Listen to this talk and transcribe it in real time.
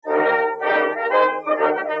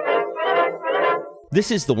This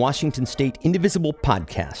is the Washington State Indivisible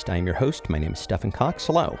Podcast. I am your host. My name is Stephen Cox.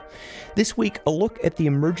 Hello. This week, a look at the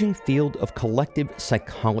emerging field of collective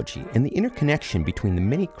psychology and the interconnection between the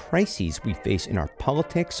many crises we face in our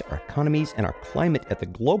politics, our economies, and our climate at the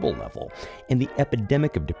global level, and the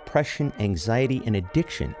epidemic of depression, anxiety, and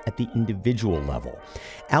addiction at the individual level.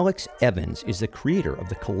 Alex Evans is the creator of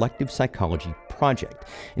the Collective Psychology Project,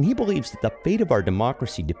 and he believes that the fate of our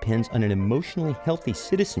democracy depends on an emotionally healthy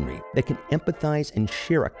citizenry that can empathize and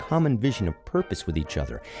share a common vision of purpose with each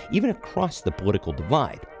other, even across the political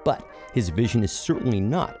divide. But his vision is certainly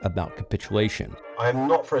not about capitulation. I am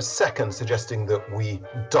not for a second suggesting that we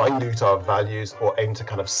dilute our values or aim to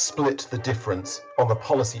kind of split the difference on the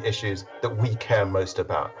policy issues that we care most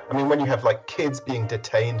about. I mean, when you have like kids being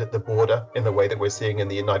detained at the border in the way that we're seeing in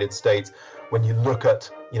the United States, when you look at,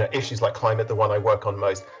 issues like climate, the one I work on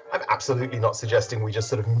most, I'm absolutely not suggesting we just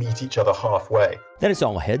sort of meet each other halfway. That is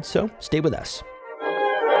all ahead, so stay with us.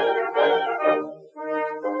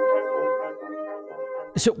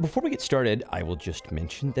 So before we get started, I will just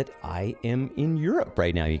mention that I am in Europe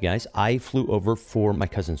right now, you guys. I flew over for my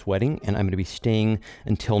cousin's wedding, and I'm going to be staying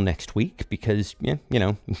until next week because,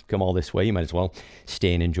 come all this way, you might as well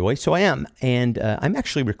stay and enjoy. So I am, and I'm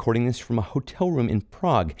actually recording this from a hotel room in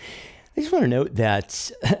Prague. I just want to note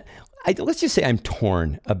that, let's just say I'm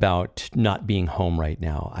torn about not being home right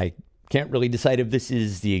now. I can't really decide if this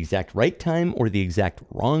is the exact right time or the exact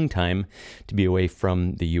wrong time to be away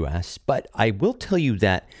from the U.S., but I will tell you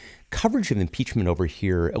that coverage of impeachment over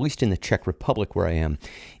here, at least in the Czech Republic where I am,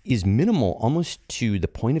 is minimal, almost to the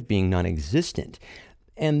point of being non-existent.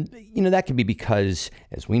 And, that could be because,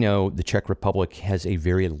 as we know, the Czech Republic has a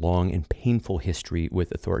very long and painful history with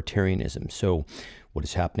authoritarianism. So what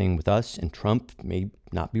is happening with us and Trump may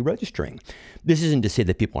not be registering. This isn't to say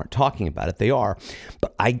that people aren't talking about it. They are.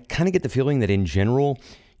 But I kind of get the feeling that in general,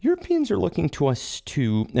 Europeans are looking to us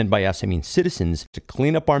to, and by us I mean citizens, to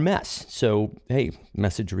clean up our mess. So, hey,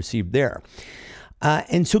 message received there.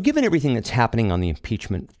 And so given everything that's happening on the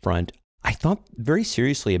impeachment front, I thought very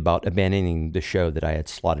seriously about abandoning the show that I had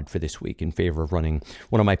slotted for this week in favor of running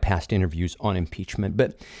one of my past interviews on impeachment.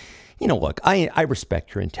 But look, I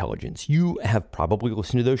respect your intelligence. You have probably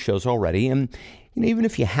listened to those shows already. And, even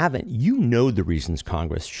if you haven't, the reasons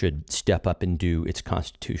Congress should step up and do its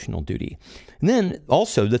constitutional duty. And then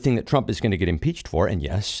also the thing that Trump is going to get impeached for, and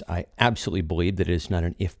yes, I absolutely believe that it is not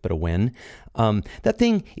an if but a when. That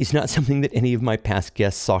thing is not something that any of my past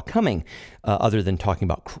guests saw coming, other than talking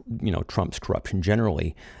about, Trump's corruption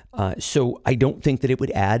generally. So I don't think that it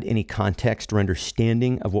would add any context or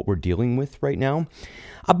understanding of what we're dealing with right now.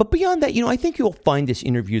 But beyond that, I think you'll find this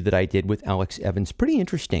interview that I did with Alex Evans pretty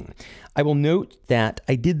interesting. I will note that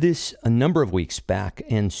I did this a number of weeks back,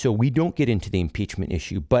 and so we don't get into the impeachment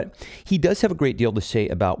issue, but he does have a great deal to say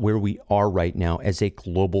about where we are right now as a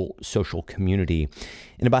global social community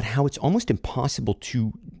and about how it's almost impossible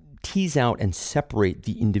to tease out and separate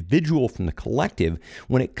the individual from the collective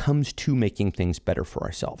when it comes to making things better for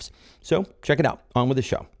ourselves. So check it out. On with the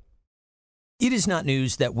show. It is not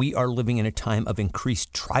news that we are living in a time of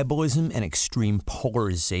increased tribalism and extreme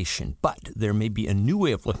polarization, but there may be a new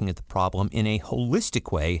way of looking at the problem in a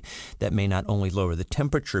holistic way that may not only lower the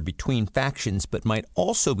temperature between factions, but might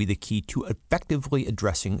also be the key to effectively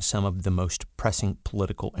addressing some of the most pressing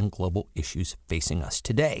political and global issues facing us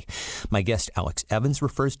today. My guest, Alex Evans,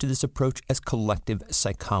 refers to this approach as collective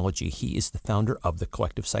psychology. He is the founder of the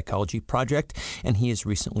Collective Psychology Project, and he has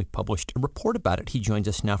recently published a report about it. He joins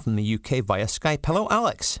us now from the UK via Skype. Hello,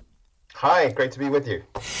 Alex. Hi, great to be with you.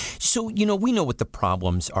 So, we know what the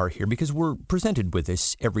problems are here because we're presented with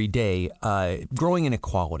this every day. Growing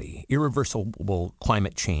inequality, irreversible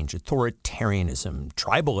climate change, authoritarianism,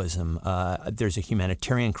 tribalism. There's a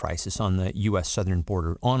humanitarian crisis on the U.S. southern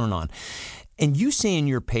border, on and on. And you say in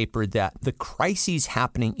your paper that the crises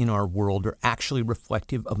happening in our world are actually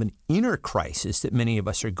reflective of an inner crisis that many of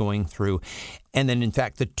us are going through. And then, in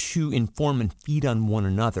fact, the two inform and feed on one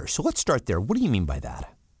another. So let's start there. What do you mean by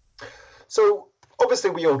that? So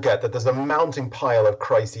obviously we all get that there's a mounting pile of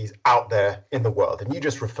crises out there in the world. And you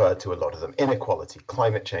just referred to a lot of them: inequality,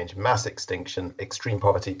 climate change, mass extinction, extreme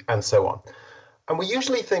poverty, and so on. And we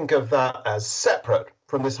usually think of that as separate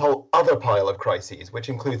from this whole other pile of crises, which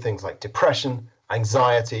include things like depression,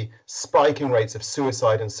 anxiety, spiking rates of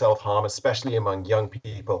suicide and self-harm, especially among young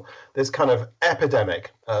people. This kind of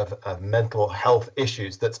epidemic of mental health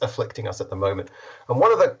issues that's afflicting us at the moment. And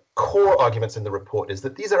one of the core arguments in the report is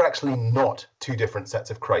that these are actually not two different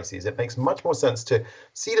sets of crises. It makes much more sense to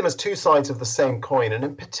see them as two sides of the same coin, and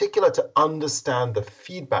in particular to understand the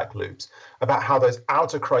feedback loops about how those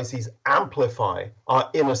outer crises amplify our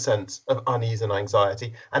inner sense of unease and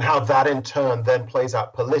anxiety, and how that in turn then plays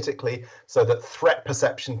out politically, so that threat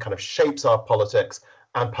perception kind of shapes our politics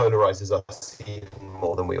and polarizes us even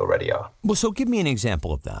more than we already are. Well, so give me an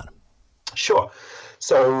example of that. Sure.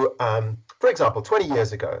 So, for example, 20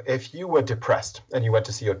 years ago, if you were depressed and you went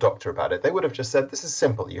to see your doctor about it, they would have just said, this is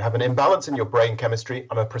simple. You have an imbalance in your brain chemistry.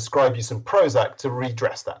 I'm going to prescribe you some Prozac to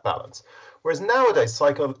redress that balance. Whereas nowadays,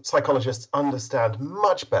 psychologists understand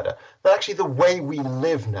much better that actually the way we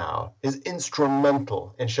live now is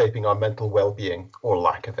instrumental in shaping our mental well-being or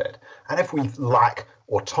lack of it. And if we lack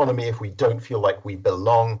autonomy, if we don't feel like we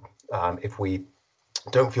belong, if we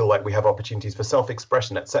don't feel like we have opportunities for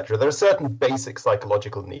self-expression, etc., there are certain basic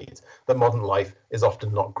psychological needs that modern life is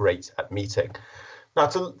often not great at meeting. Now,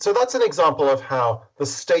 so that's an example of how the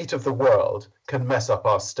state of the world can mess up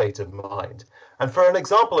our state of mind. And for an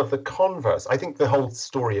example of the converse, I think the whole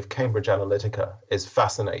story of Cambridge Analytica is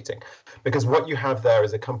fascinating, because what you have there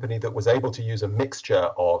is a company that was able to use a mixture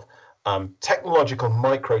of technological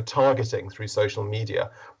micro-targeting through social media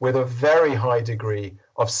with a very high degree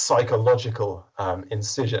of psychological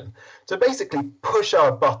incision to basically push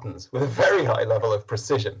our buttons with a very high level of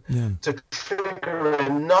precision to trigger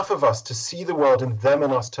enough of us to see the world in them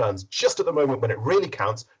and us terms just at the moment when it really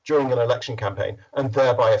counts during an election campaign, and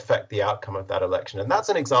thereby affect the outcome of that election. And that's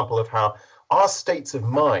an example of how our states of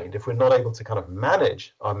mind, if we're not able to kind of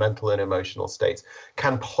manage our mental and emotional states,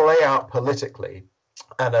 can play out politically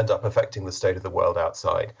and end up affecting the state of the world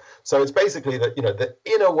outside. So it's basically that, the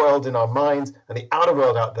inner world in our minds and the outer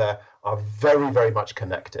world out there are very, very much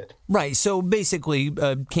connected. Right. So basically,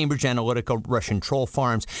 Cambridge Analytica, Russian troll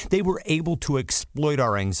farms, they were able to exploit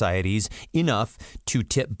our anxieties enough to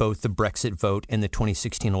tip both the Brexit vote and the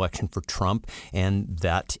 2016 election for Trump. And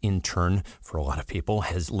that, in turn, for a lot of people,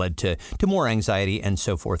 has led to more anxiety and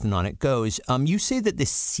so forth, and on it goes. You say that the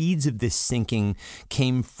seeds of this thinking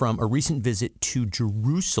came from a recent visit to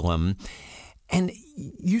Jerusalem. And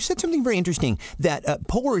you said something very interesting, that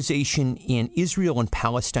polarization in Israel and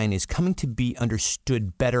Palestine is coming to be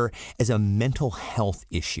understood better as a mental health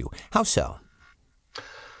issue. How so?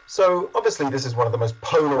 So obviously, this is one of the most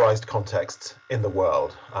polarized contexts in the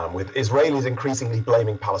world, with Israelis increasingly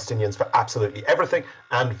blaming Palestinians for absolutely everything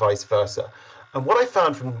and vice versa. And what I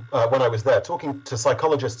found from when I was there, talking to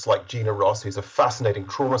psychologists like Gina Ross, who's a fascinating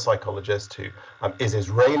trauma psychologist who is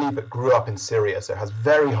Israeli but grew up in Syria, so has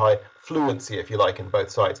very high fluency, if you like, in both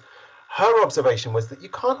sides. Her observation was that you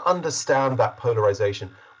can't understand that polarization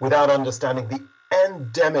without understanding the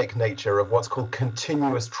endemic nature of what's called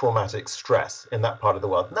continuous traumatic stress in that part of the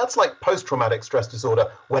world. And that's like post-traumatic stress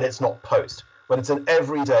disorder when it's not post, when it's an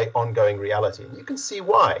everyday ongoing reality. And you can see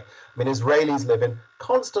why. I mean, Israelis live in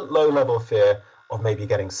constant low-level fear of maybe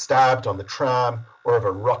getting stabbed on the tram, or of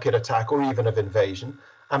a rocket attack, or even of invasion.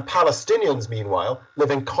 And Palestinians, meanwhile, live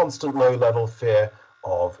in constant low-level fear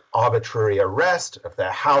of arbitrary arrest, of their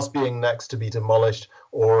house being next to be demolished,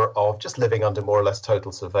 or of just living under more or less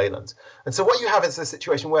total surveillance. And so what you have is a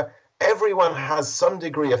situation where everyone has some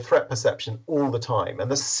degree of threat perception all the time. And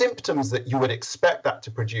the symptoms that you would expect that to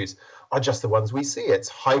produce are just the ones we see. It's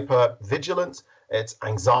hypervigilance, it's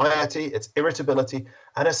anxiety, it's irritability,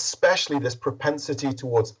 and especially this propensity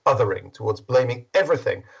towards othering, towards blaming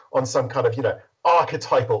everything on some kind of,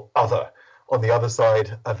 archetypal other on the other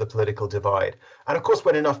side of the political divide. And of course,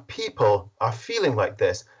 when enough people are feeling like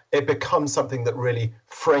this, it becomes something that really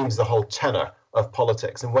frames the whole tenor of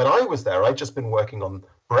politics. And when I was there, I'd just been working on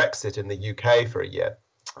Brexit in the UK for a year,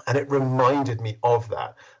 and it reminded me of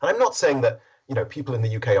that. And I'm not saying that, people in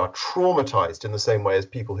the UK are traumatized in the same way as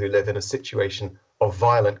people who live in a situation of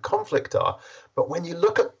violent conflict are. But when you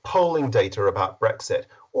look at polling data about Brexit,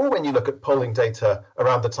 or when you look at polling data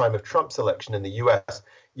around the time of Trump's election in the US,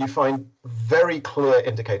 you find very clear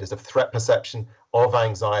indicators of threat perception, of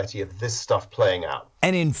anxiety, of this stuff playing out.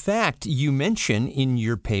 And in fact, you mention in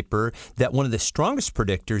your paper that one of the strongest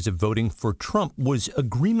predictors of voting for Trump was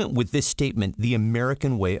agreement with this statement: the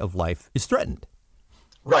American way of life is threatened.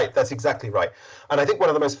 Right, that's exactly right. And I think one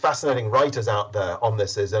of the most fascinating writers out there on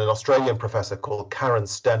this is an Australian professor called Karen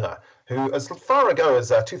Stenner, who as far ago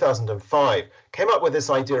as 2005 came up with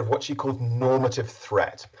this idea of what she called normative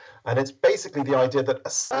threat. And it's basically the idea that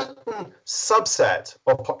a certain subset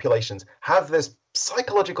of populations have this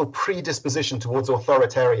psychological predisposition towards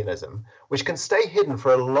authoritarianism, which can stay hidden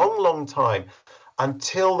for a long, long time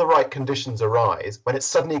until the right conditions arise, when it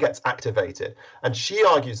suddenly gets activated. And she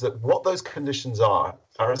argues that what those conditions are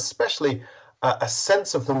especially a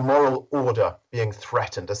sense of the moral order being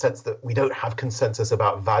threatened, a sense that we don't have consensus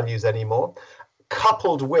about values anymore,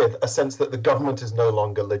 coupled with a sense that the government is no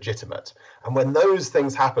longer legitimate. And when those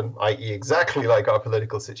things happen, i.e. exactly like our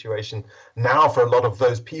political situation now, for a lot of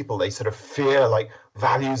those people, they sort of fear like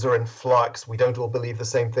values are in flux, we don't all believe the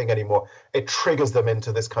same thing anymore. It triggers them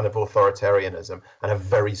into this kind of authoritarianism and a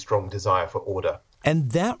very strong desire for order.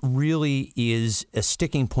 And that really is a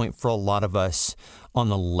sticking point for a lot of us on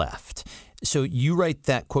the left. So you write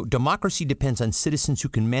that, quote, democracy depends on citizens who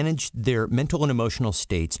can manage their mental and emotional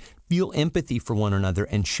states, feel empathy for one another,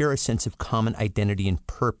 and share a sense of common identity and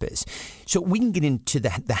purpose. So we can get into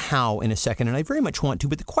the how in a second, and I very much want to.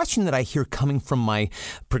 But the question that I hear coming from my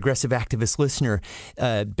progressive activist listener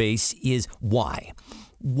base is why?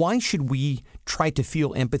 Why should we try to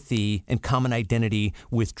feel empathy and common identity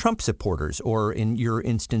with Trump supporters, or in your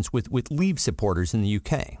instance, with Leave supporters in the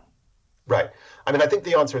UK? Right. I mean, I think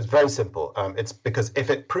the answer is very simple. It's because if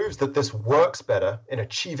it proves that this works better in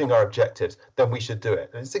achieving our objectives, then we should do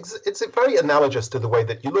it. And it's very analogous to the way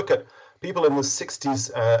that you look at people in the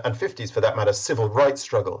 60s and 50s, for that matter, civil rights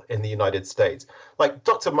struggle in the United States. Like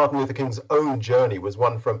Dr. Martin Luther King's own journey was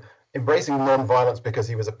one from embracing nonviolence because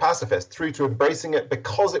he was a pacifist through to embracing it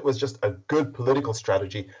because it was just a good political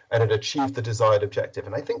strategy and it achieved the desired objective.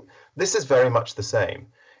 And I think this is very much the same.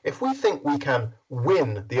 If we think we can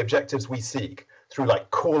win the objectives we seek through like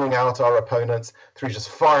calling out our opponents, through just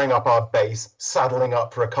firing up our base, saddling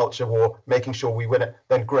up for a culture war, making sure we win it,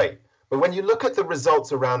 then great. But when you look at the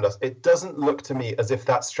results around us, it doesn't look to me as if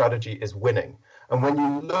that strategy is winning. And when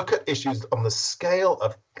you look at issues on the scale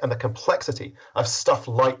of and the complexity of stuff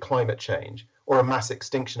like climate change or a mass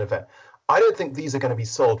extinction event, I don't think these are going to be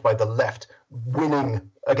solved by the left winning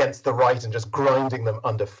against the right and just grinding them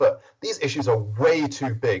underfoot. These issues are way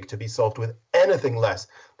too big to be solved with anything less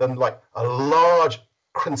than like a large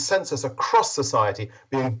consensus across society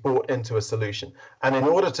being brought into a solution. And in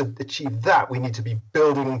order to achieve that, we need to be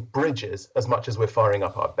building bridges as much as we're firing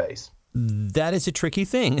up our base. That is a tricky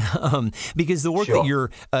thing because the work that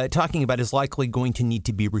you're talking about is likely going to need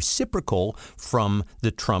to be reciprocal from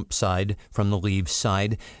the Trump side, from the Leave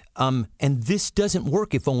side. And this doesn't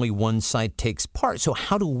work if only one side takes part. So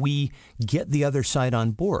how do we get the other side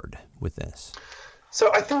on board with this? So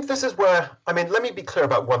I think this is where, I mean, let me be clear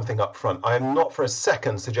about one thing up front. I am not for a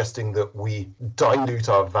second suggesting that we dilute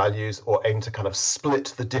our values or aim to kind of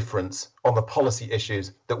split the difference on the policy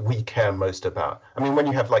issues that we care most about. I mean, when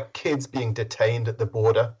you have like kids being detained at the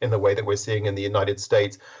border in the way that we're seeing in the United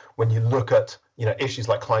States, when you look at, issues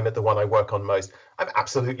like climate, the one I work on most, I'm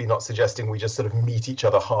absolutely not suggesting we just sort of meet each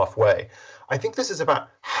other halfway. I think this is about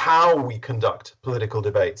how we conduct political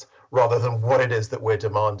debates rather than what it is that we're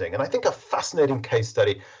demanding. And I think a fascinating case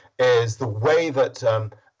study is the way that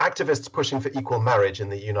activists pushing for equal marriage in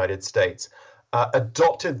the United States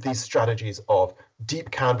adopted these strategies of deep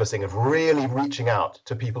canvassing, of really reaching out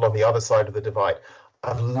to people on the other side of the divide,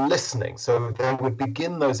 of listening. So they would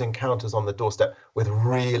begin those encounters on the doorstep with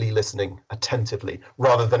really listening attentively,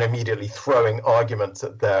 rather than immediately throwing arguments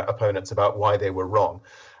at their opponents about why they were wrong.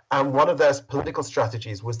 And one of their political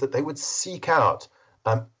strategies was that they would seek out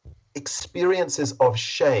experiences of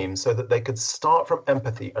shame so that they could start from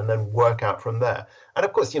empathy and then work out from there. And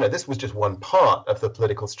of course, this was just one part of the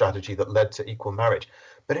political strategy that led to equal marriage.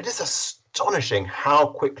 But it is astonishing how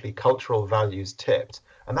quickly cultural values tipped.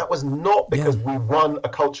 And that was not because we won a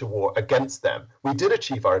culture war against them. We did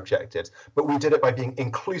achieve our objectives, but we did it by being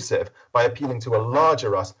inclusive, by appealing to a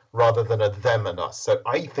larger us rather than a them and us. So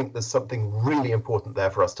I think there's something really important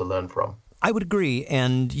there for us to learn from. I would agree.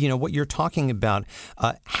 And, what you're talking about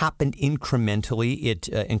happened incrementally. It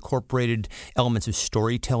incorporated elements of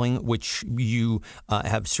storytelling, which you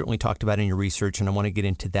have certainly talked about in your research, and I want to get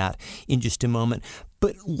into that in just a moment.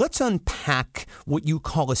 But let's unpack what you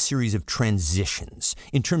call a series of transitions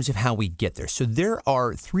in terms of how we get there. So there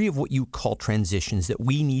are three of what you call transitions that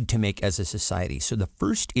we need to make as a society. So the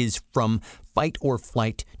first is from fight or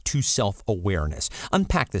flight to self-awareness.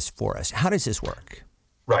 Unpack this for us. How does this work?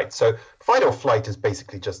 Right. So fight or flight is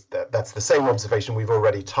basically just that's the same observation we've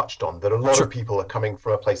already touched on, that a lot of people are coming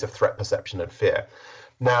from a place of threat perception and fear.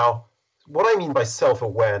 Now, what I mean by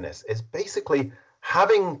self-awareness is basically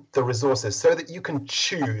having the resources so that you can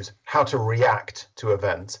choose how to react to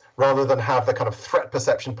events rather than have the kind of threat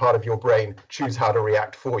perception part of your brain choose how to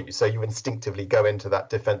react for you. So you instinctively go into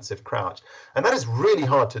that defensive crouch. And that is really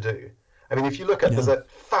hard to do. I mean, if you look at, there's a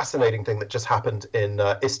fascinating thing that just happened in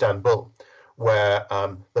Istanbul, where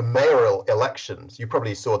the mayoral elections, you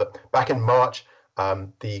probably saw that back in March,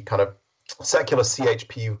 the kind of secular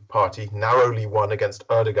CHP party narrowly won against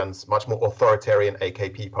Erdogan's much more authoritarian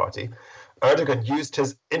AKP party. Erdogan used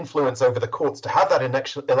his influence over the courts to have that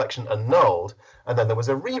election annulled, and then there was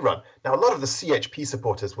a rerun. Now, a lot of the CHP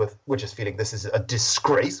supporters were just feeling this is a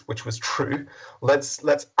disgrace, which was true. Let's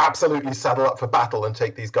absolutely saddle up for battle and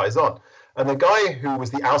take these guys on. And the guy who was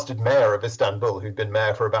the ousted mayor of Istanbul, who'd been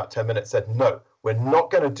mayor for about 10 minutes, said, no, we're not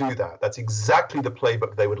going to do that. That's exactly the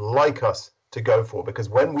playbook they would like us to go for, because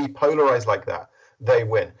when we polarize like that, they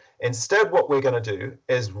win. Instead, what we're going to do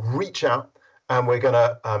is reach out and we're going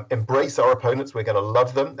to embrace our opponents. We're going to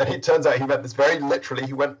love them. And it turns out he meant this very literally.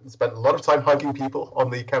 He went and spent a lot of time hugging people on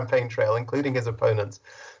the campaign trail, including his opponents.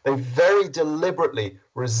 They very deliberately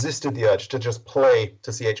resisted the urge to just play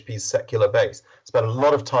to CHP's secular base, spent a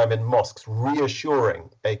lot of time in mosques reassuring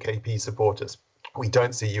AKP supporters, we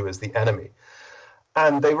don't see you as the enemy.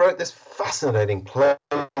 And they wrote this fascinating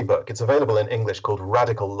playbook. It's available in English, called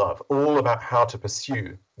Radical Love, all about how to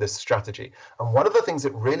pursue this strategy. And one of the things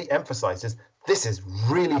it really emphasizes, this is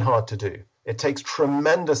really hard to do. It takes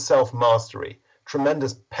tremendous self-mastery,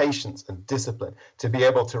 tremendous patience and discipline to be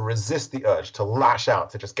able to resist the urge to lash out,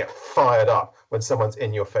 to just get fired up when someone's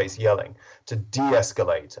in your face yelling, to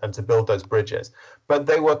de-escalate and to build those bridges. But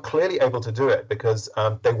they were clearly able to do it because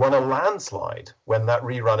they won a landslide when that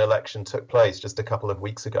rerun election took place just a couple of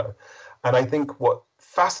weeks ago. And I think what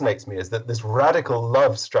fascinates me is that this radical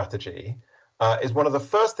love strategy is one of the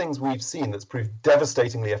first things we've seen that's proved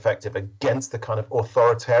devastatingly effective against the kind of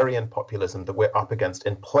authoritarian populism that we're up against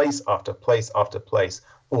in place after place after place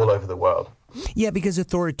all over the world. Yeah, because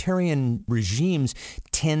authoritarian regimes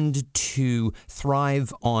tend to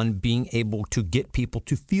thrive on being able to get people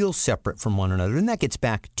to feel separate from one another. And that gets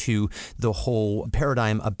back to the whole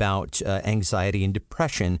paradigm about anxiety and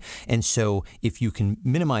depression. And so if you can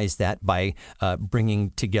minimize that by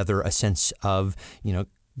bringing together a sense of,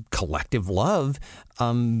 collective love,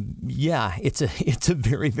 it's a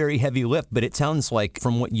very, very heavy lift. But it sounds like,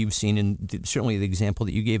 from what you've seen, and certainly the example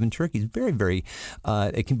that you gave in Turkey, is very, very,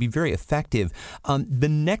 it can be very effective. The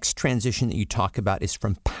next transition that you talk about is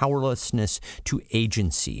from powerlessness to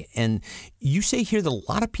agency. And you say here that a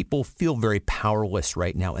lot of people feel very powerless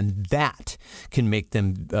right now, and that can make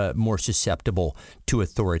them more susceptible to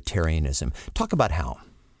authoritarianism. Talk about how.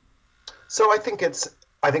 So I think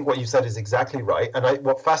what you said is exactly right. And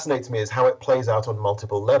what fascinates me is how it plays out on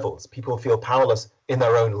multiple levels. People feel powerless in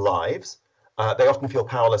their own lives. They often feel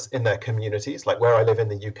powerless in their communities. Like where I live in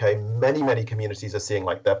the UK, many, many communities are seeing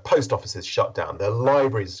like their post offices shut down, their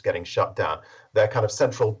libraries getting shut down, their kind of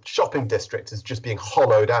central shopping district is just being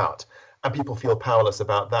hollowed out. And people feel powerless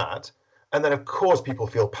about that. And then, of course, people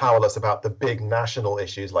feel powerless about the big national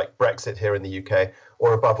issues like Brexit here in the UK,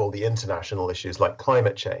 or above all, the international issues like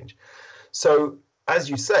climate change. So, as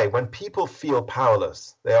you say, when people feel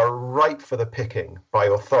powerless, they are ripe for the picking by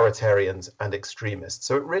authoritarians and extremists.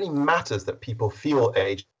 So it really matters that people feel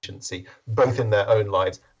agency, both in their own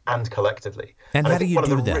lives and collectively. And how do you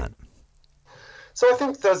do that? So I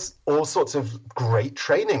think there's all sorts of great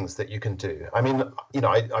trainings that you can do. I mean,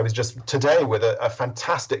 I was just today with a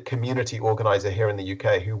fantastic community organizer here in the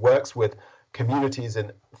UK who works with communities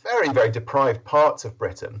in very, very deprived parts of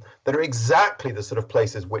Britain that are exactly the sort of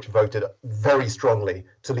places which voted very strongly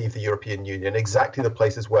to leave the European Union, exactly the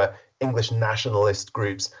places where English nationalist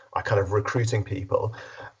groups are kind of recruiting people.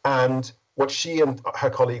 And what she and her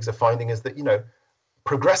colleagues are finding is that,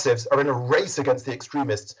 progressives are in a race against the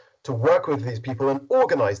extremists to work with these people and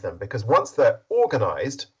organize them, because once they're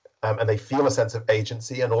organized and they feel a sense of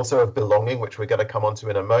agency and also of belonging, which we're going to come onto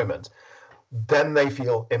in a moment, then they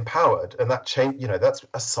feel empowered. And that change, that's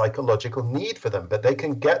a psychological need for them. But they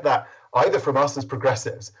can get that either from us as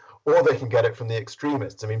progressives, or they can get it from the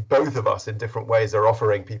extremists. I mean, both of us in different ways are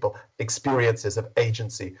offering people experiences of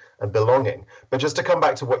agency and belonging. But just to come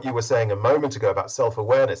back to what you were saying a moment ago about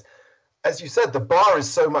self-awareness, as you said, the bar is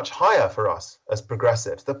so much higher for us as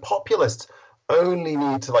progressives. The populists only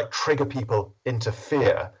need to trigger people into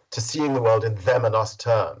fear, to seeing the world in them and us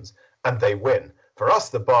terms, and they win. For us,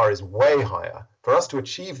 the bar is way higher. For us to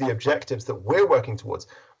achieve the objectives that we're working towards,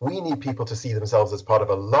 we need people to see themselves as part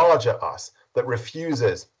of a larger us that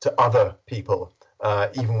refuses to other people,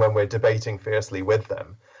 even when we're debating fiercely with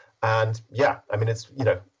them. And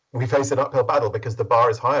we face an uphill battle because the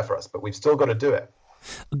bar is higher for us, but we've still got to do it.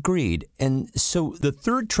 Agreed. And so the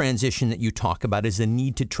third transition that you talk about is the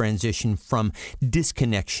need to transition from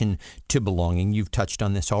disconnection to belonging. You've touched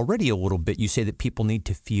on this already a little bit. You say that people need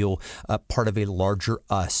to feel part of a larger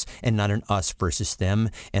us and not an us versus them.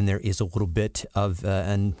 And there is a little bit of,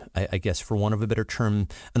 and I guess for want of a better term,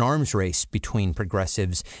 an arms race between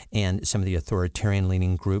progressives and some of the authoritarian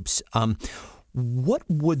leaning groups. What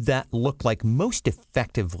would that look like most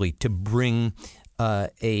effectively to bring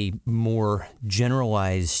a more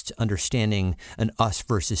generalized understanding, an us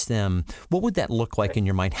versus them? What would that look like in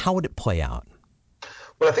your mind? How would it play out?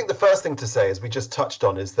 Well, I think the first thing to say, as we just touched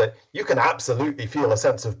on, is that you can absolutely feel a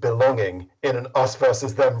sense of belonging in an us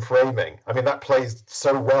versus them framing. I mean, that plays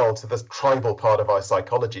so well to the tribal part of our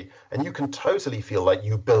psychology. And you can totally feel like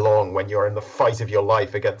you belong when you're in the fight of your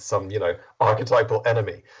life against some, archetypal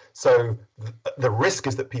enemy. So the risk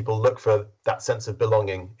is that people look for that sense of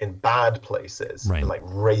belonging in bad places, Right. like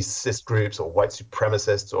racist groups or white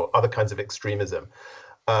supremacists or other kinds of extremism.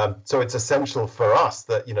 So it's essential for us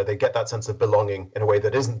that, they get that sense of belonging in a way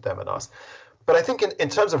that isn't them and us. But I think in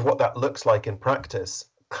terms of what that looks like in practice,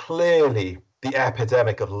 clearly the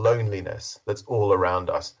epidemic of loneliness that's all around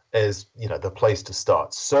us is, the place to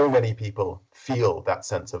start. So many people feel that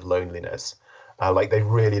sense of loneliness, like they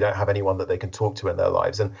really don't have anyone that they can talk to in their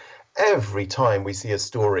lives. And every time we see a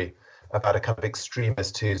story about a kind of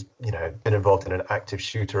extremist who's, been involved in an active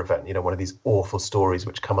shooter event, one of these awful stories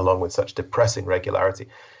which come along with such depressing regularity,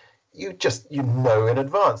 you know in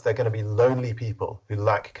advance they're going to be lonely people who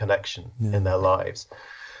lack connection in their lives.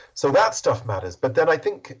 So that stuff matters. But then I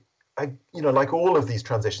think, like all of these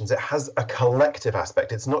transitions, it has a collective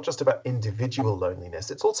aspect. It's not just about individual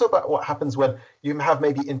loneliness. It's also about what happens when you have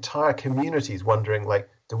maybe entire communities wondering, like,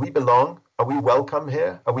 do we belong? Are we welcome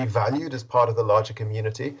here? Are we valued as part of the larger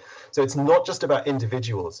community? So it's not just about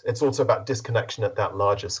individuals. It's also about disconnection at that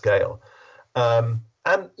larger scale. And,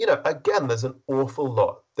 again, there's an awful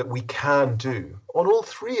lot that we can do on all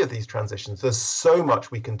three of these transitions. There's so much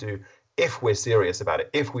we can do if we're serious about it,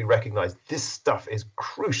 if we recognize this stuff is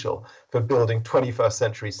crucial for building 21st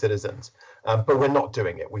century citizens. But we're not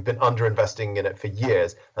doing it. We've been underinvesting in it for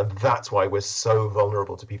years. And that's why we're so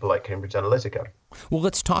vulnerable to people like Cambridge Analytica. Well,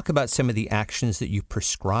 let's talk about some of the actions that you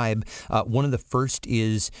prescribe. One of the first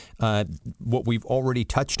is what we've already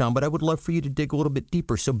touched on, but I would love for you to dig a little bit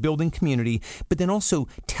deeper. So building community, but then also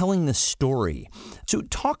telling the story. So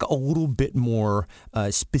talk a little bit more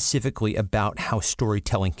specifically about how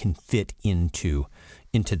storytelling can fit into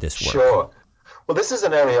this work. Sure. Well, this is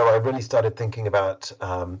an area I really started thinking about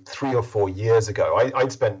 3 or 4 years ago.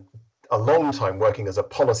 I'd spent a long time working as a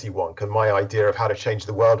policy wonk, and my idea of how to change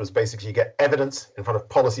the world was basically you get evidence in front of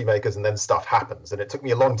policymakers and then stuff happens. And it took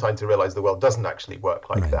me a long time to realize the world doesn't actually work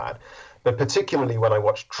like that. But particularly when I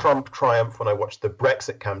watched Trump triumph, when I watched the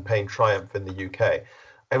Brexit campaign triumph in the UK,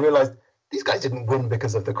 I realized these guys didn't win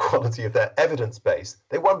because of the quality of their evidence base.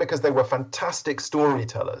 They won because they were fantastic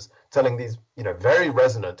storytellers, telling these, very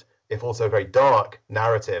resonant, if also very dark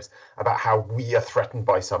narratives about how we are threatened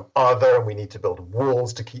by some other and we need to build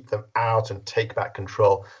walls to keep them out and take back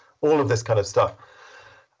control, all of this kind of stuff.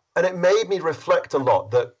 And it made me reflect a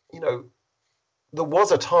lot that, there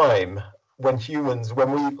was a time when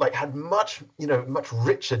we had much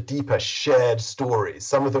richer, deeper shared stories.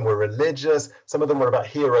 Some of them were religious, some of them were about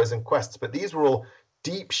heroes and quests, but these were all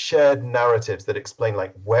deep shared narratives that explain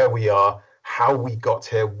like where we are, how we got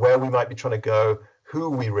here, where we might be trying to go, who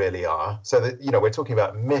we really are. So that, we're talking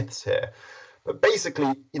about myths here. But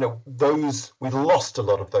basically, we've lost a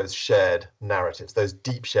lot of those shared narratives, those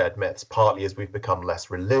deep shared myths, partly as we've become less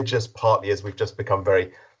religious, partly as we've just become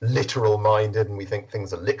very literal minded and we think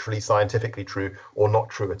things are literally scientifically true or not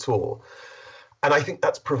true at all. And I think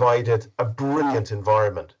that's provided a brilliant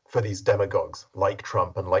environment for these demagogues like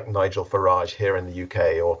Trump and like Nigel Farage here in the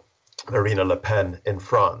UK or Marine Le Pen in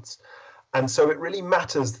France. And so it really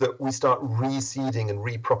matters that we start reseeding and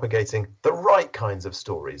repropagating the right kinds of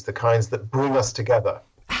stories, the kinds that bring us together.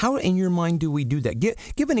 How, in your mind, do we do that?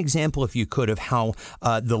 Give an example, if you could, of how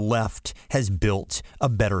the left has built a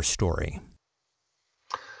better story.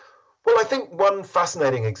 Well, I think one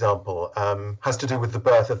fascinating example has to do with the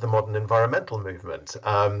birth of the modern environmental movement.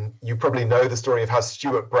 You probably know the story of how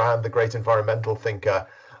Stuart Brand, the great environmental thinker,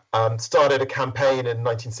 started a campaign in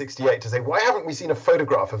 1968 to say, why haven't we seen a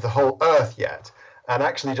photograph of the whole Earth yet? And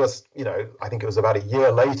actually just, I think it was about a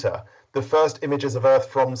year later, the first images of Earth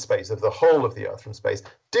from space, of the whole of the Earth from space,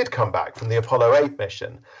 did come back from the Apollo 8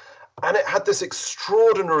 mission. And it had this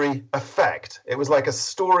extraordinary effect. It was like a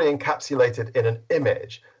story encapsulated in an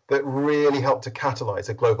image that really helped to catalyze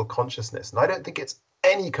a global consciousness. And I don't think it's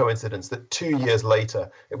any coincidence that 2 years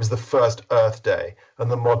later, it was the first Earth Day,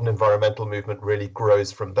 and the modern environmental movement really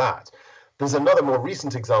grows from that. There's another more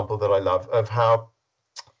recent example that I love of how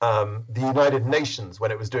the United Nations, when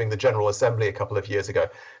it was doing the General Assembly a couple of years ago,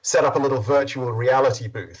 set up a little virtual reality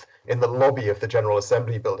booth in the lobby of the General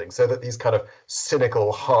Assembly building so that these kind of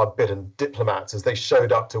cynical, hard-bitten diplomats, as they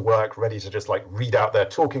showed up to work, ready to just like read out their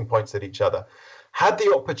talking points at each other, had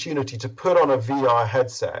the opportunity to put on a VR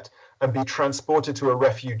headset and be transported to a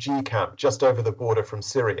refugee camp just over the border from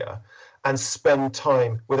Syria and spend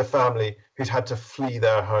time with a family who'd had to flee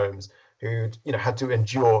their homes, who'd had to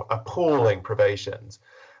endure appalling privations.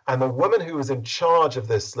 And the woman who was in charge of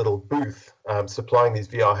this little booth supplying these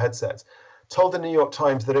VR headsets told the New York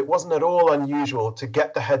Times that it wasn't at all unusual to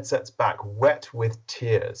get the headsets back wet with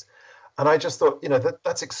tears. And I just thought,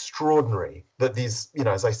 that's extraordinary that these,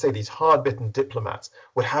 as I say, these hard-bitten diplomats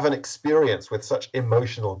would have an experience with such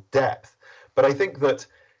emotional depth. But I think that,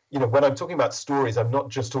 when I'm talking about stories, I'm not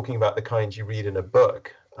just talking about the kind you read in a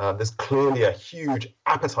book. There's clearly a huge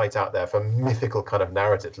appetite out there for mythical kind of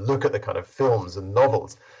narratives. Look at the kind of films and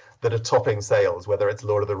novels that are topping sales, whether it's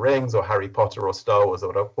Lord of the Rings or Harry Potter or Star Wars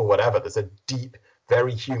or whatever. There's a deep,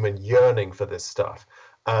 very human yearning for this stuff.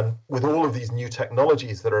 And with all of these new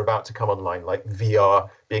technologies that are about to come online, like VR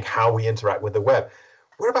being how we interact with the web,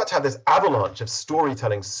 we're about to have this avalanche of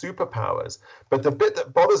storytelling superpowers. But the bit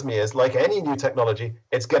that bothers me is, like any new technology,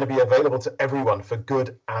 it's going to be available to everyone for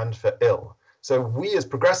good and for ill. So we as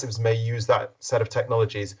progressives may use that set of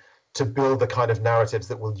technologies to build the kind of narratives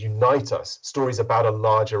that will unite us, stories about a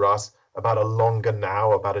larger us, about a longer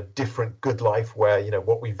now, about a different good life where,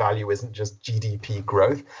 what we value isn't just GDP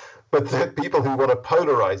growth, but the people who want to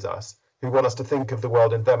polarize us, who want us to think of the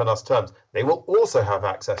world in them and us terms, they will also have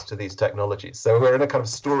access to these technologies. So we're in a kind of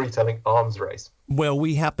storytelling arms race. Well,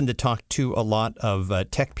 we happen to talk to a lot of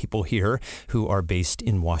tech people here who are based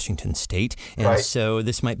in Washington State, and right. So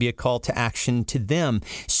this might be a call to action to them.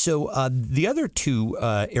 So the other two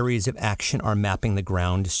areas of action are mapping the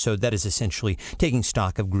ground. So that is essentially taking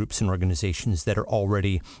stock of groups and organizations that are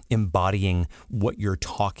already embodying what you're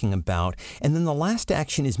talking about. And then the last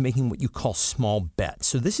action is making what you call small bets.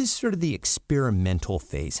 So this is sort of the experimental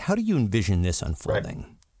phase. How do you envision this unfolding?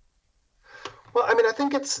 Right. Well, I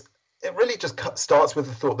think it really just starts with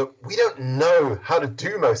the thought that we don't know how to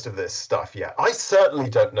do most of this stuff yet. I certainly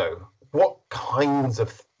don't know what kinds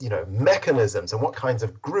of, mechanisms and what kinds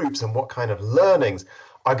of groups and what kind of learnings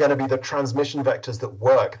are going to be the transmission vectors that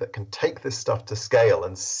work, that can take this stuff to scale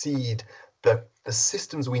and seed the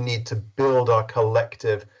systems we need to build our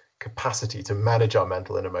collective capacity to manage our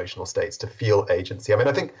mental and emotional states, to feel agency.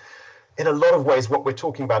 I think in a lot of ways, what we're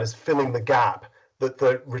talking about is filling the gap that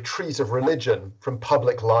the retreat of religion from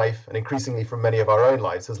public life and increasingly from many of our own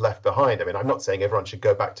lives has left behind. I'm not saying everyone should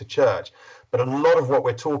go back to church, but a lot of what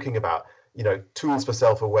we're talking about, tools for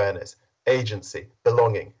self-awareness, agency,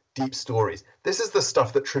 belonging, deep stories, this is the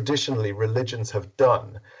stuff that traditionally religions have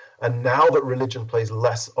done. And now that religion plays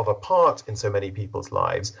less of a part in so many people's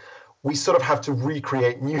lives, we sort of have to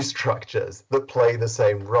recreate new structures that play the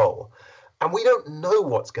same role. And we don't know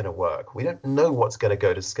what's going to work. We don't know what's going to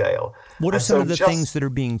go to scale. What are some of the things that are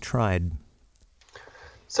being tried?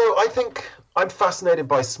 So I think I'm fascinated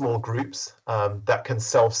by small groups that can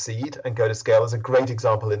self-seed and go to scale. There's a great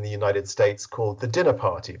example in the United States called the Dinner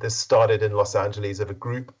Party. This started in Los Angeles of a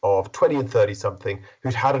group of 20 and 30-something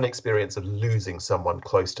who'd had an experience of losing someone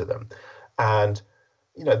close to them. And,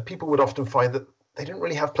 people would often find that they didn't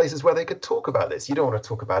really have places where they could talk about this. You don't want to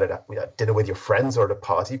talk about it at dinner with your friends or at a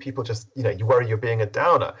party. People just, you worry you're being a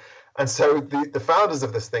downer. And so the founders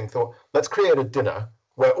of this thing thought, let's create a dinner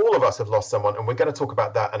where all of us have lost someone and we're going to talk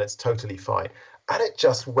about that and it's totally fine. And it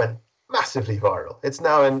just went massively viral. It's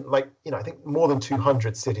now in I think more than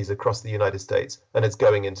 200 cities across the United States, and it's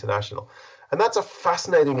going international. And that's a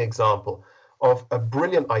fascinating example of a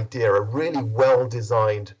brilliant idea, a really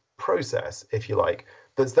well-designed process, if you like,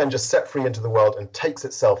 that's then just set free into the world and takes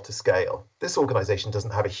itself to scale. This organization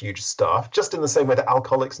doesn't have a huge staff, just in the same way that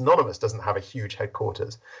Alcoholics Anonymous doesn't have a huge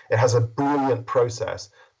headquarters. It has a brilliant process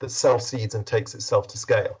that self-seeds and takes itself to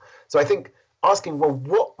scale. So I think asking, well,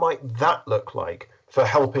 what might that look like for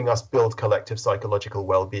helping us build collective psychological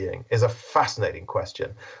well-being is a fascinating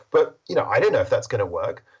question. But, I don't know if that's going to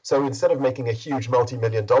work. So instead of making a huge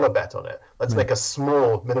multi-million-dollar bet on it, let's make a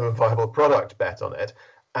small minimum viable product bet on it,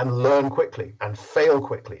 and learn quickly and fail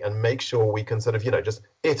quickly and make sure we can sort of, just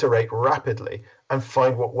iterate rapidly and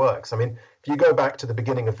find what works. If you go back to the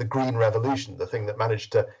beginning of the Green Revolution, the thing that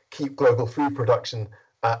managed to keep global food production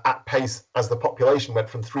at pace as the population went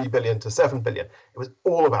from 3 billion to 7 billion, it was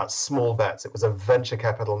all about small bets. It was a venture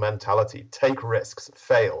capital mentality. Take risks,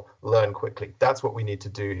 fail, learn quickly. That's what we need to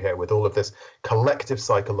do here with all of this collective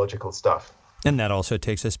psychological stuff. And that also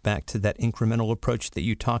takes us back to that incremental approach that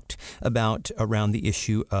you talked about around the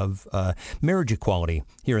issue of marriage equality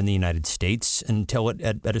here in the United States, until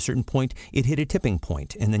at a certain point it hit a tipping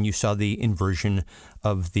point, and then you saw the inversion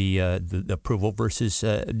of the approval versus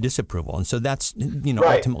disapproval. And so that's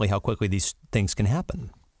right. Ultimately how quickly these things can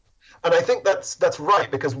happen. And I think that's right,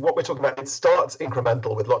 because what we're talking about, it starts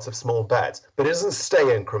incremental with lots of small bets, but it doesn't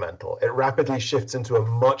stay incremental. It rapidly shifts into a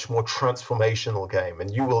much more transformational game. And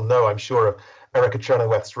you will know, I'm sure, of Erica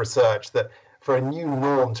Chenoweth's research that for a new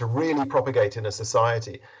norm to really propagate in a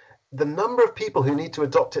society, the number of people who need to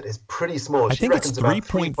adopt it is pretty small. I She think it's reckons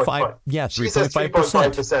about 3.5. Yeah, 3.5%. She says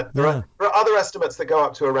 3.5%. Yeah. There are other estimates that go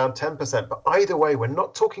up to around 10%. But either way, we're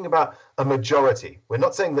not talking about a majority. We're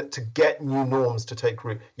not saying that to get new norms to take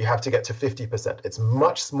root, you have to get to 50%. It's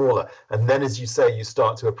much smaller. And then, as you say, you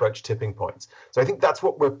start to approach tipping points. So I think that's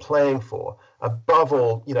what we're playing for. Above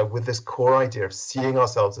all, with this core idea of seeing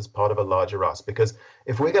ourselves as part of a larger us. Because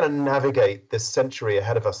if we're going to navigate this century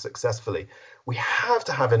ahead of us successfully, we have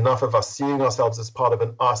to have enough of us seeing ourselves as part of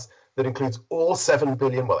an us that includes all 7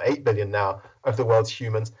 billion, well, 8 billion now, of the world's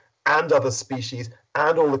humans and other species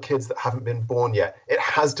and all the kids that haven't been born yet. It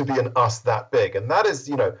has to be an us that big. And that is,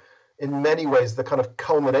 in many ways, the kind of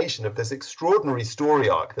culmination of this extraordinary story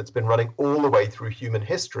arc that's been running all the way through human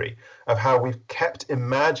history of how we've kept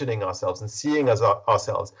imagining ourselves and seeing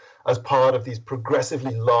ourselves as part of these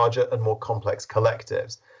progressively larger and more complex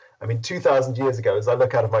collectives. I mean, 2,000 years ago, as I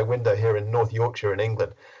look out of my window here in North Yorkshire in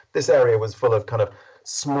England, this area was full of kind of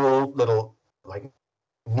small little, like,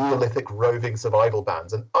 Neolithic roving survival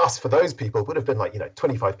bands. And us, for those people, would have been like,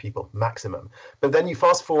 25 people maximum. But then you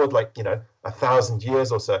fast forward 1,000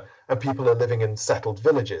 years or so, and people are living in settled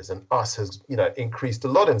villages, and us has, increased a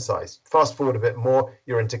lot in size. Fast forward a bit more,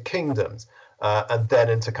 you're into kingdoms. And then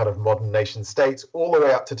into kind of modern nation states, all the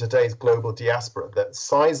way up to today's global diaspora. The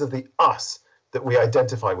size of the us that we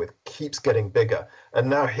identify with keeps getting bigger. And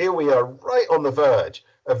now here we are right on the verge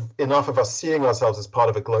of enough of us seeing ourselves as part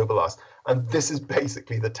of a global us. And this is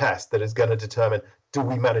basically the test that is going to determine, do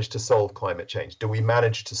we manage to solve climate change? Do we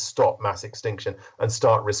manage to stop mass extinction and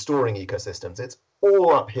start restoring ecosystems? It's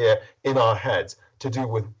all up here in our heads to do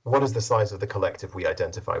with what is the size of the collective we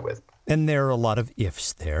identify with. And there are a lot of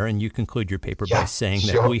ifs there, and you conclude your paper by saying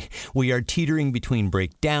that we are teetering between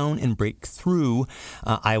breakdown and breakthrough.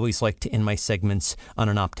 I always like to end my segments on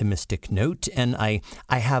an optimistic note, and I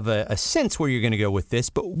have a sense where you're going to go with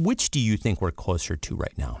this, but which do you think we're closer to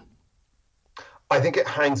right now? I think it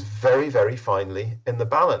hangs very, very finely in the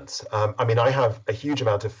balance. I have a huge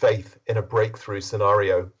amount of faith in a breakthrough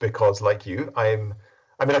scenario because, like you, I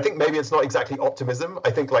think maybe it's not exactly optimism.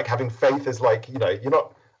 I think having faith is you're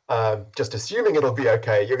not just assuming it'll be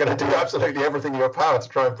okay. You're going to do absolutely everything in your power to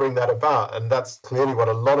try and bring that about. And that's clearly what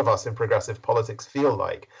a lot of us in progressive politics feel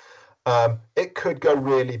like. It could go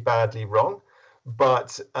really badly wrong,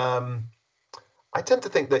 but I tend to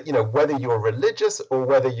think that, whether you're religious or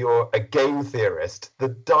whether you're a game theorist, the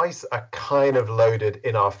dice are kind of loaded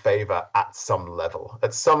in our favor at some level.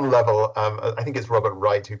 At some level, I think it's Robert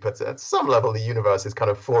Wright who puts it, at some level, the universe is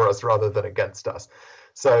kind of for us rather than against us.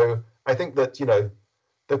 So I think that,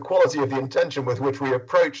 the quality of the intention with which we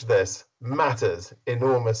approach this matters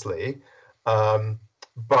enormously.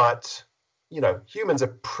 But, humans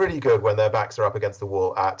are pretty good when their backs are up against the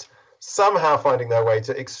wall at somehow finding their way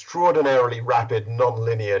to extraordinarily rapid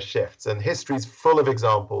non-linear shifts. And history's full of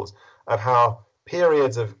examples of how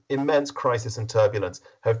periods of immense crisis and turbulence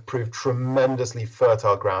have proved tremendously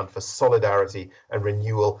fertile ground for solidarity and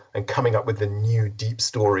renewal and coming up with the new deep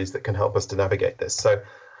stories that can help us to navigate this. So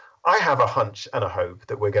I have a hunch and a hope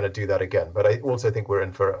that we're going to do that again, but I also think we're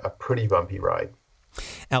in for a pretty bumpy ride.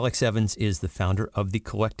 Alex Evans is the founder of the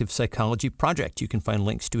Collective Psychology Project. You can find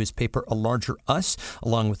links to his paper, A Larger Us,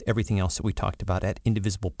 along with everything else that we talked about at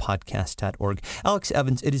indivisiblepodcast.org. Alex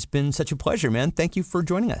Evans, it has been such a pleasure, man. Thank you for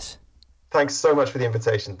joining us. Thanks so much for the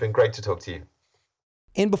invitation. It's been great to talk to you.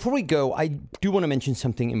 And before we go, I do want to mention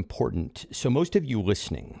something important. So most of you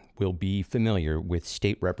listening will be familiar with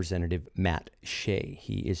State Representative Matt Shea.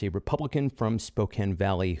 He is a Republican from Spokane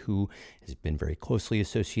Valley who has been very closely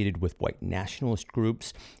associated with white nationalist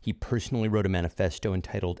groups. He personally wrote a manifesto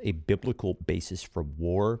entitled A Biblical Basis for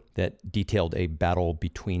War that detailed a battle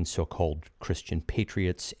between so-called Christian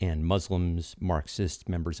patriots and Muslims, Marxists,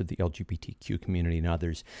 members of the LGBTQ community, and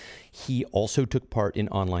others. He also took part in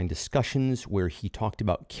online discussions where he talked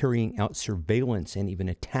about carrying out surveillance and even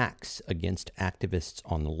attacks against activists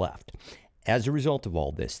on the left. As a result of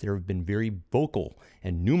all this, there have been very vocal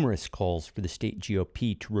and numerous calls for the state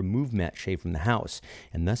GOP to remove Matt Shea from the House,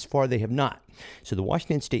 and thus far they have not. So the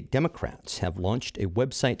Washington State Democrats have launched a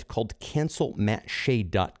website called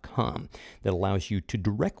cancelmattshea.com that allows you to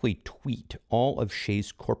directly tweet all of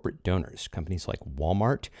Shea's corporate donors, companies like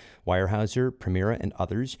Walmart, Weyerhaeuser, Primera, and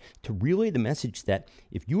others, to relay the message that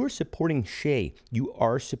if you are supporting Shea, you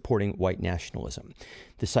are supporting white nationalism.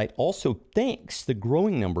 The site also thanks the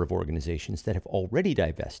growing number of organizations corporations that have already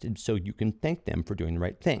divested, so you can thank them for doing the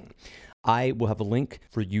right thing. I will have a link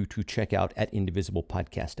for you to check out at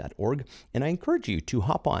indivisiblepodcast.org, and I encourage you to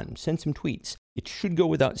hop on, send some tweets. It should go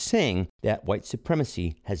without saying that white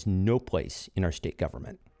supremacy has no place in our state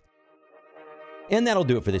government. And that'll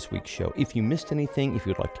do it for this week's show. If you missed anything, if you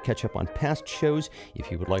would like to catch up on past shows,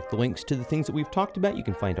 if you would like the links to the things that we've talked about, you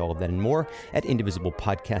can find all of that and more at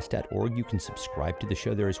indivisiblepodcast.org. You can subscribe to the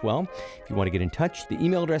show there as well. If you want to get in touch, the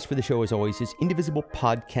email address for the show, as always, is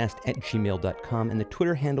indivisiblepodcast@gmail.com, and the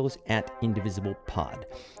Twitter handle is @indivisiblepod.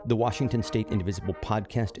 The Washington State Indivisible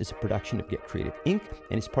Podcast is a production of Get Creative Inc.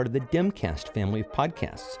 and is part of the Demcast family of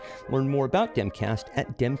podcasts. Learn more about Demcast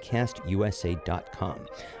at demcastusa.com.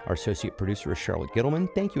 Our associate producer is Charlotte Gittleman.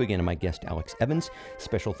 Thank you again to my guest, Alex Evans.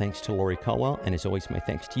 Special thanks to Lori Caldwell. And as always, my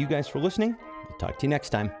thanks to you guys for listening. We'll talk to you next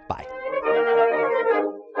time. Bye.